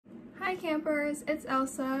Hi campers, it's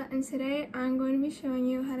Elsa, and today I'm going to be showing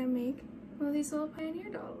you how to make one of these little pioneer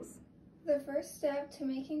dolls. The first step to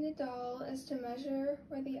making the doll is to measure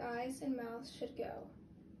where the eyes and mouth should go.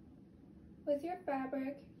 With your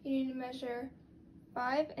fabric, you need to measure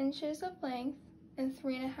 5 inches of length and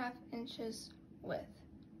 3.5 inches width.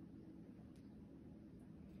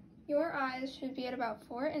 Your eyes should be at about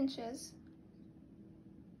 4 inches,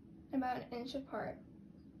 about an inch apart,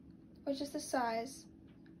 which is the size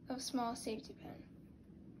of a small safety pin.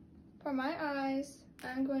 For my eyes,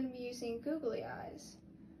 I'm going to be using googly eyes.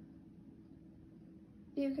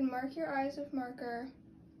 You can mark your eyes with marker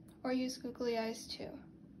or use googly eyes too.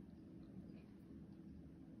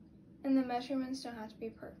 And the measurements don't have to be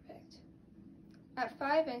perfect. At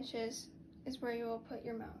 5 inches is where you will put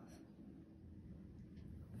your mouth.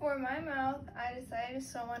 For my mouth, I decided to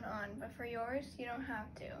sew one on, but for yours, you don't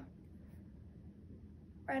have to.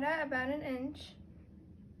 Right at about an inch,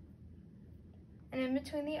 and in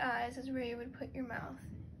between the eyes is where you would put your mouth.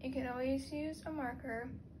 You can always use a marker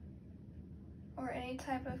or any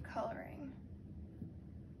type of coloring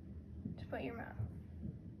to put your mouth.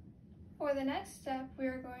 For the next step, we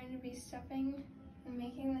are going to be stuffing and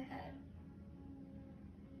making the head.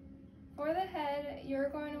 For the head, you're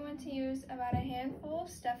going to want to use about a handful of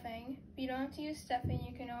stuffing. If you don't have to use stuffing,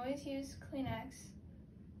 you can always use Kleenex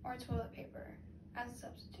or toilet paper as a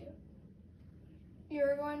substitute.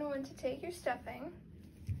 You're going to want to take your stuffing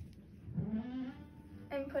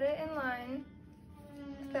and put it in line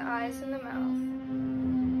with the eyes and the mouth.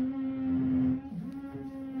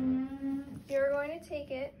 You're going to take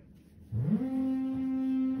it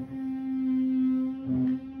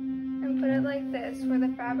and put it like this, where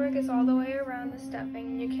the fabric is all the way around the stuffing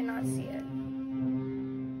and you cannot see it.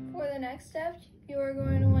 For the next step, you are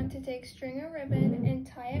going to want to take string or ribbon and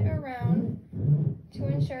tie it around to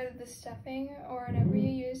ensure that the stuffing or whatever you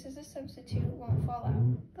use as a substitute won't fall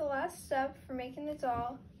out. The last step for making the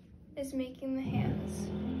doll is making the hands.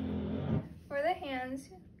 For the hands,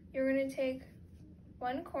 you're going to take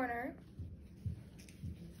one corner.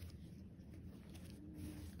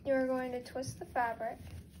 You're going to twist the fabric.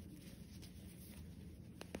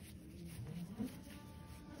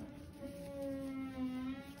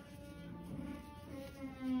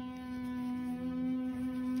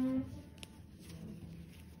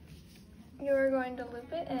 You're going to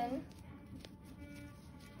loop it in.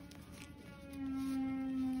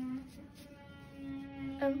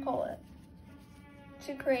 And pull it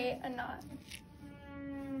to create a knot.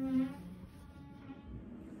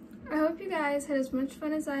 I hope you guys had as much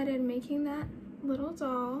fun as I did making that little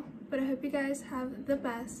doll, but I hope you guys have the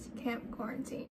best camp quarantine.